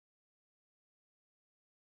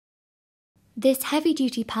This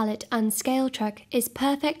heavy-duty pallet and scale truck is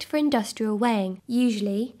perfect for industrial weighing.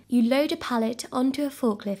 Usually, you load a pallet onto a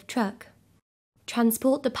forklift truck,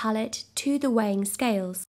 transport the pallet to the weighing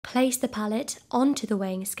scales, place the pallet onto the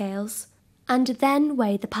weighing scales, and then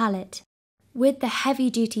weigh the pallet. With the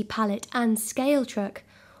heavy-duty pallet and scale truck,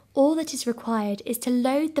 all that is required is to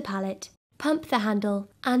load the pallet, pump the handle,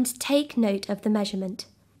 and take note of the measurement.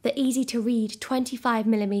 The easy-to-read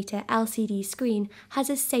 25mm LCD screen has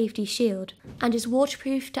a safety shield and is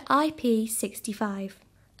waterproof to IP65.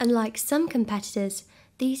 Unlike some competitors,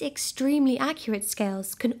 these extremely accurate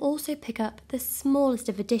scales can also pick up the smallest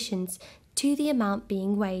of additions to the amount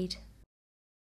being weighed.